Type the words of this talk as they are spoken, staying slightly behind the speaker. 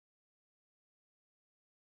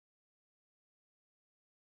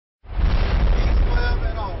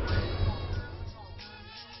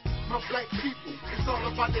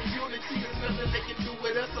about the unity. There's nothing they can do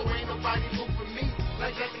with us, so ain't nobody moving me.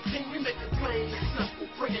 Like the king, we make it plain and simple.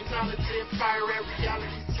 Bringing knowledge and fire at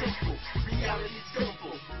reality simple. Reality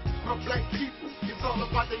simple. My black people, it's all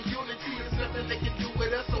about the unity. There's nothing they can do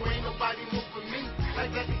with us, so ain't nobody moving me.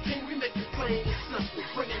 Like the king, we make it plain and simple.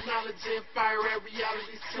 Bringing knowledge and fire at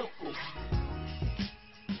reality simple.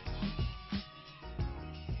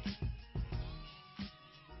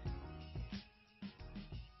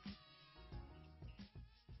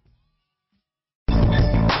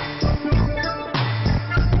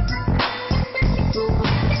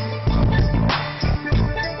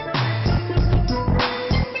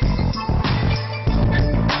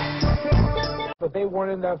 But they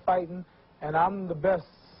weren't in there fighting, and I'm the best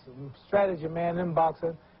strategy man in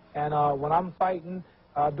boxing. And when I'm fighting,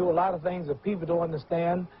 I do a lot of things that people don't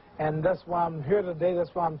understand, and that's why I'm here today. That's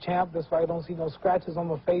why I'm champ. That's why I don't see no scratches on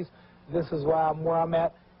my face. This is why I'm where I'm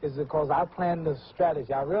at, is because I planned the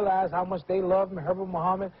strategy. I realize how much they love me, Herbert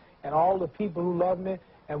Muhammad, and all the people who love me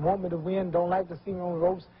and want me to win don't like to see me on the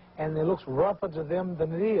ropes, and it looks rougher to them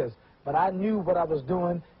than it is. But I knew what I was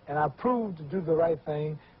doing, and I proved to do the right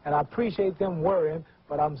thing, and I appreciate them worrying,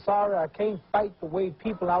 but I'm sorry I can't fight the way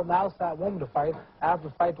people out on the outside want me to fight. I have to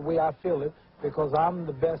fight the way I feel it, because I'm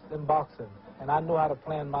the best in boxing, and I know how to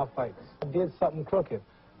plan my fights. I did something crooked,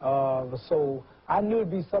 so I knew it'd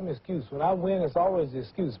be some excuse. When I win, it's always an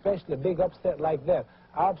excuse, especially a big upset like that.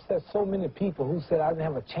 I upset so many people who said I didn't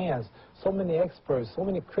have a chance, so many experts, so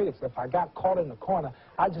many critics. If I got caught in the corner,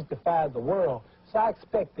 I just defied the world. So I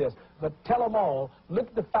expect this, but tell them all, look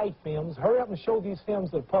at the fight films, hurry up and show these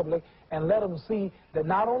films to the public, and let them see that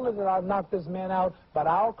not only did I knock this man out, but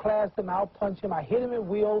I outclassed him, I outpunched him, I hit him at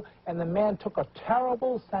will, and the man took a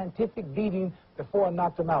terrible scientific beating before I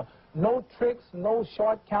knocked him out. No tricks, no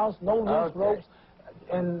short counts, no loose ropes,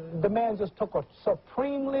 and the man just took a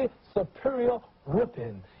supremely superior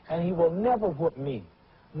whipping, and he will never whoop me.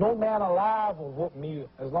 No man alive will whoop me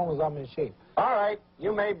as long as I'm in shape. All right,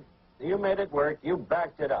 you made it work. You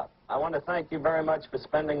backed it up. I want to thank you very much for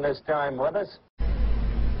spending this time with us.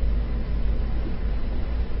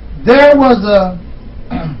 There was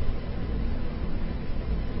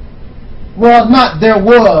well, not there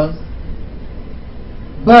was,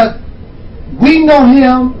 but we know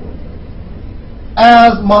him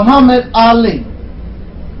as Muhammad Ali.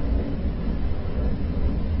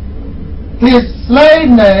 His slave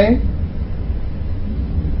name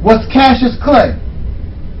was Cassius Clay.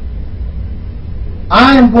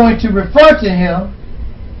 I am going to refer to him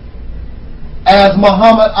as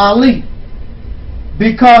Muhammad Ali,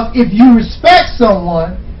 because if you respect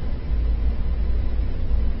someone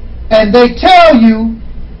and they tell you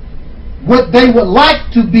what they would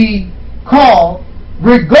like to be called,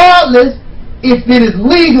 regardless if it is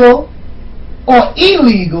legal or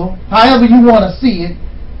illegal, however you want to see it,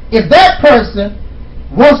 if that person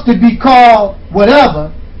wants to be called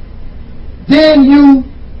whatever, then you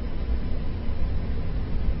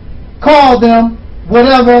call them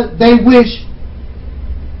whatever they wish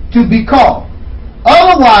to be called.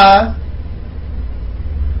 Otherwise,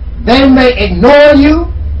 they may ignore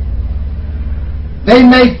you. They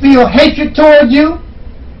may feel hatred toward you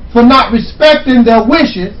for not respecting their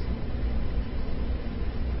wishes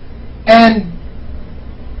and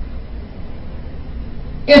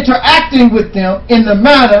interacting with them in the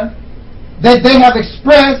manner that they have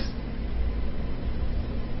expressed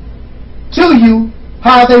to you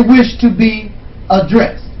how they wish to be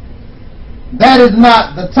addressed. That is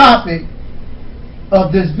not the topic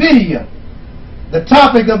of this video. The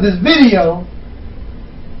topic of this video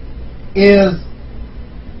is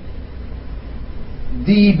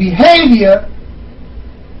the behavior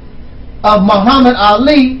of Muhammad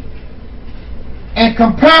Ali and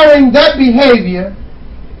comparing that behavior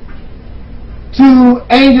to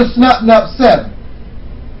Angelsnupnup7.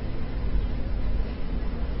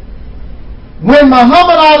 When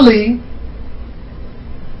Muhammad Ali,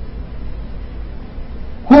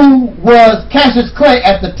 who was Cassius Clay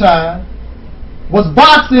at the time, was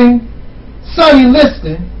boxing Sonny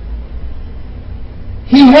Liston,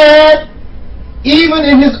 he had, even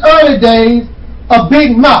in his early days, a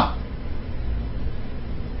big mouth.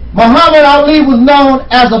 Muhammad Ali was known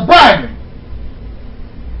as a braggart.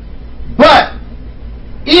 But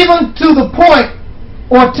even to the point,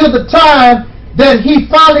 or to the time that he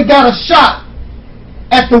finally got a shot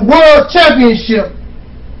at the World Championship,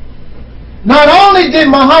 not only did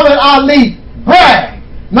Muhammad Ali brag,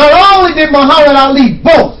 not only did Muhammad Ali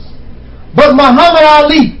boast, but Muhammad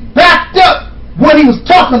Ali backed up what he was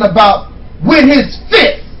talking about with his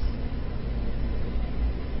fists.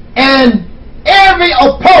 And every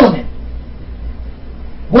opponent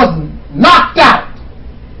was knocked out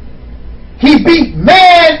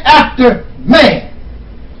master man.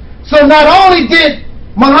 So not only did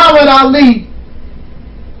Muhammad Ali,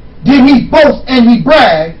 did he boast and he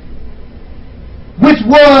bragged, which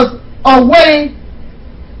was a way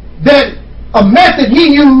that a method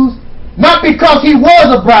he used, not because he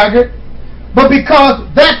was a braggart, but because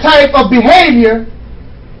that type of behavior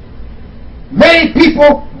made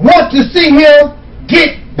people want to see him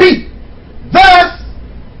get beat. Thus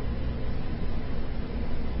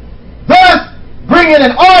bringing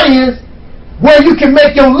an audience where you can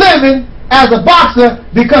make your living as a boxer,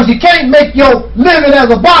 because you can't make your living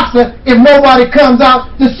as a boxer if nobody comes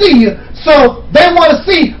out to see you. So they want to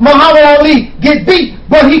see Muhammad Ali get beat,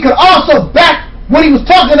 but he could also back what he was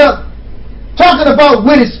talking about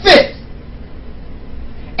with his fists.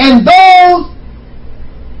 And those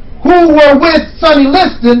who were with Sonny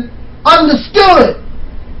Liston understood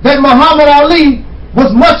that Muhammad Ali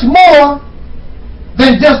was much more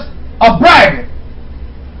than just a braggart.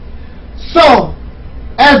 So,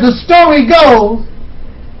 as the story goes,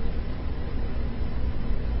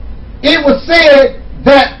 it was said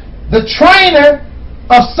that the trainer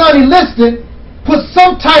of Sonny Liston put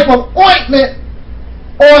some type of ointment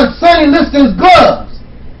on Sonny Liston's gloves.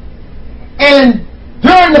 And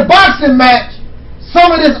during the boxing match,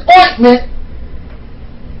 some of this ointment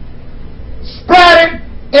splattered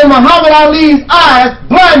in Muhammad Ali's eyes,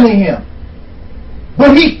 blinding him.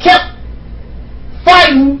 But he kept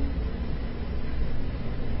fighting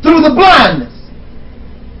through the blindness.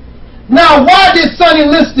 Now, why did Sonny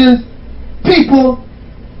Liston's people,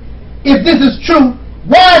 if this is true,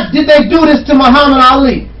 why did they do this to Muhammad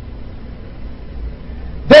Ali?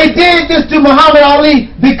 They did this to Muhammad Ali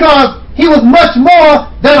because he was much more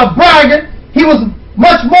than a braggart. He was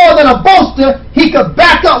much more than a boaster. He could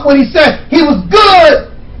back up what he said. He was good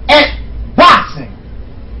at boxing.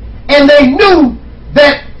 And they knew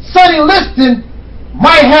that Sonny Liston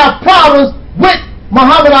might have problems with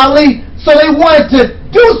Muhammad Ali, so they wanted to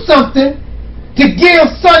do something to give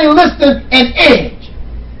Sonny Liston an edge.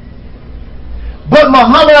 But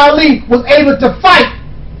Muhammad Ali was able to fight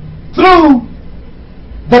through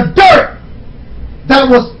the dirt that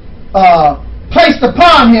was placed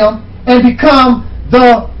upon him and become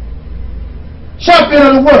the champion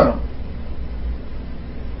of the world.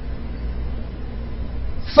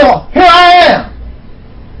 So here I am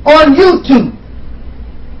on YouTube.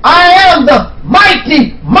 I am the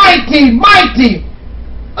mighty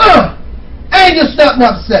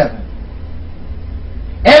Angelsnupnup7.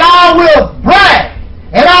 And I will brag,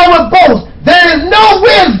 and I will boast. There is no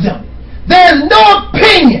wisdom, there is no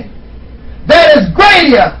opinion that is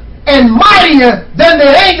greater and mightier than the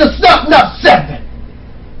Angelsnupnup7.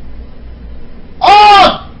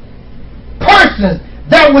 All persons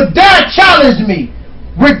that would dare challenge me,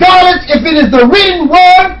 regardless if it is the written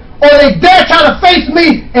word or they dare try to face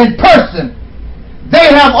me in person,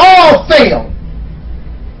 they have all failed.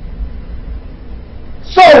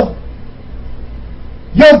 So,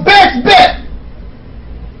 your best bet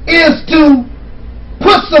is to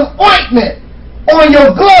put some ointment on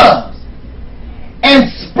your gloves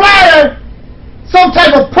and splatter some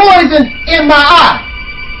type of poison in my eye.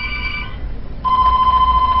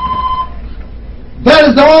 That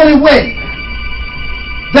is the only way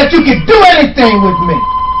that you can do anything with me.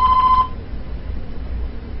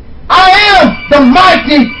 I am the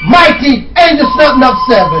mighty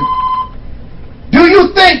Angelsnupnup7. Do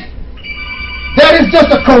you think that it's just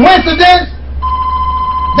a coincidence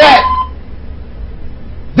that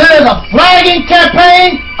there is a flagging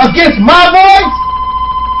campaign against my voice?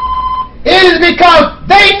 It is because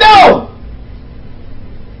they know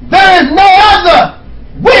there is no other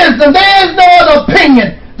wisdom, there is no other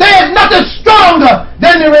opinion, there is nothing stronger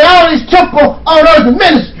than the Reality's temple on earth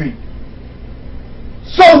ministry.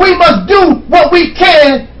 So we must do what we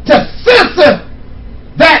can to censor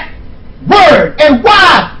that word. And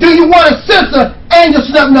why do you want to censor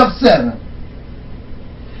Angelsnupnup7?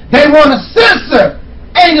 They want to censor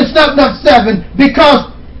Angelsnupnup7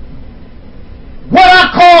 because what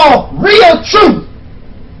I call real truth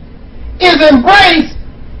is embraced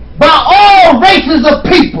by all races of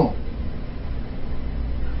people.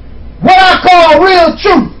 What I call real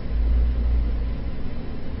truth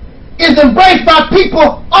is embraced by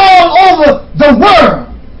people all over the world.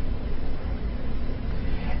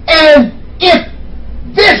 And if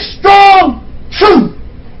this strong truth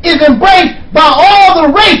is embraced by all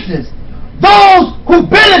the races, those who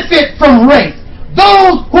benefit from race,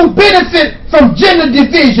 those who benefit from gender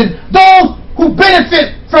division, those who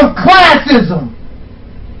benefit from classism,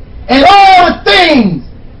 and all the things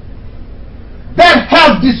that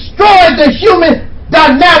have destroyed the human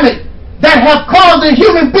dynamic, that have caused the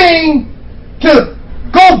human being to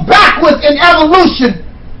go backwards in evolution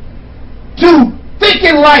to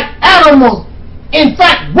thinking like animals, in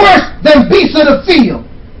fact worse than beasts of the field.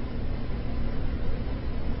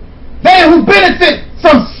 They who benefit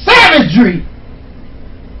from savagery.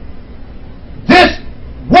 This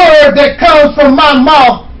word that comes from my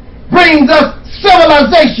mouth brings us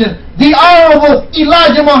civilization. The Honorable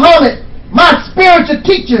Elijah Muhammad, my spiritual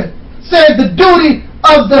teacher, said the duty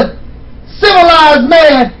of the civilized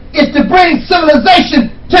man is to bring civilization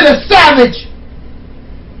to the savage.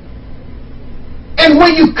 And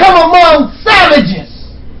when you come among savages,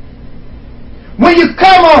 when you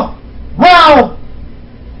come around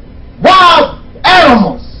wild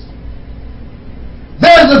animals,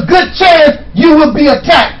 there's a good chance you will be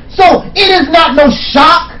attacked. So it is not no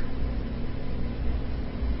shock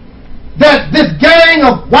that this gang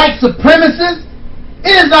of white supremacists,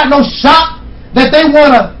 it is not no shock that they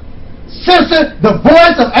want to censor the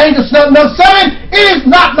voice of Angelsnupnup7. It is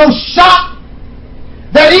not no shock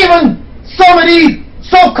that even some of these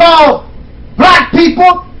so-called black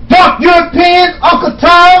people, dark Europeans, Uncle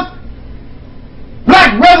Tom,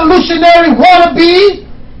 black revolutionary wannabes,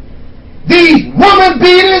 these woman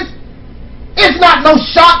beaters, it's not no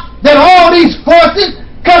shock that all these forces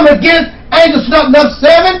come against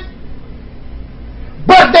Angelsnupnup7.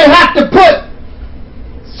 But they have to put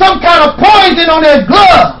some kind of poison on their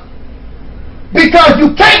glove, because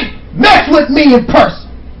you can't mess with me in person.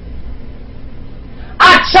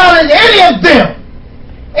 I challenge any of them,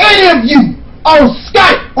 any of you on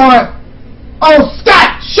Skype or on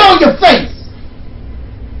Skype, show your face.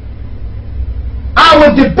 I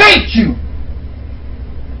will debate you,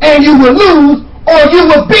 and you will lose, or you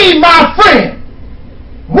will be my friend,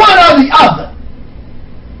 one or the other.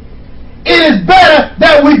 It is better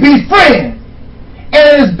that we be friends, and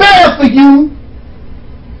it is better for you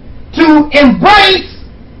to embrace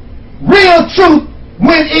real truth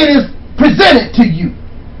when it is presented to you,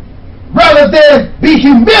 rather than be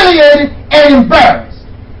humiliated and embarrassed.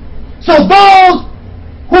 So those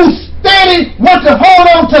who steady want to hold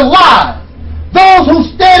on to lies, those who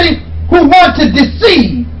steady who want to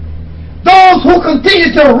deceive, those who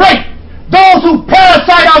continue to rape, those who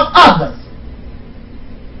parasite on others,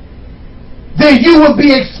 then you will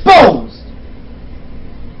be exposed,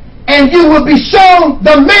 and you will be shown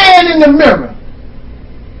the man in the mirror.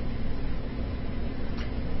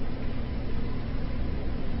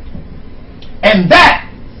 And that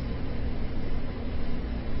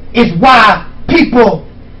is why people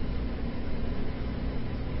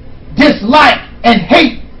dislike and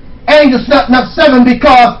hate Angelsnupnup7,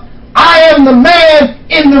 because I am the man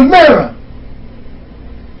in the mirror,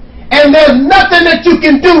 and there's nothing that you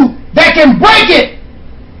can do that can break it.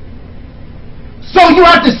 So you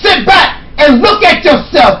have to sit back and look at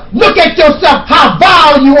yourself. Look at yourself how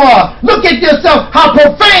vile you are. Look at yourself how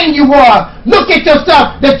profane you are. Look at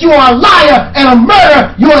yourself that you are a liar and a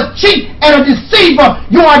murderer. You are a cheat and a deceiver.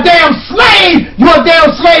 You are a damn slave. You are a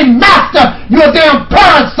damn slave master. You are a damn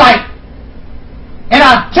parasite. And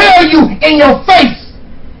I tell you in your face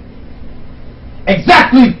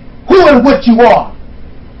exactly who and what you are.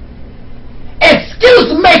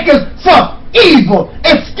 Excuse makers for evil.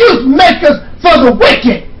 Excuse makers for the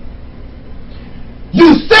wicked.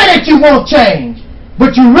 You say that you won't change,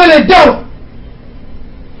 but you really don't.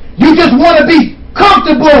 You just want to be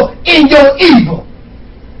comfortable in your evil.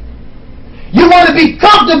 You want to be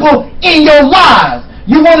comfortable in your lies.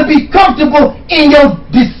 You want to be comfortable in your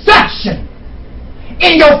deception,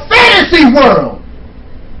 in your fantasy world.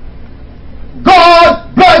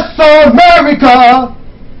 God bless America.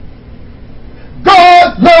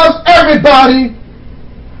 God loves everybody.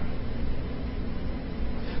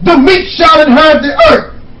 The meek shall inherit the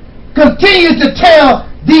earth. Continue to tell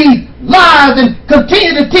these lies and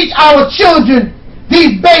continue to teach our children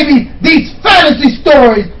these babies, these fantasy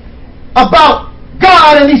stories about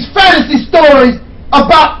God, and these fantasy stories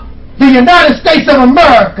about the United States of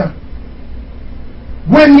America.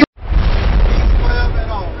 When you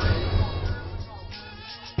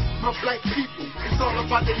my black people, it's all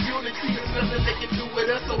about the unity. There's nothing they can do with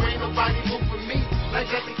us, so ain't nobody move for me. Like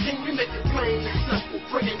the king, we make it plain and simple.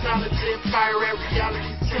 Bringing knowledge and fire at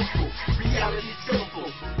reality simple. Reality simple.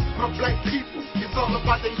 My black people, it's all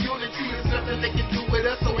about the unity. There's nothing they can do with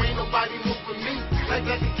us, so ain't nobody move for me. Like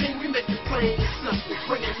the king, we make it plain and simple.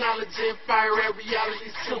 Bringing knowledge and fire at reality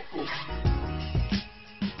simple.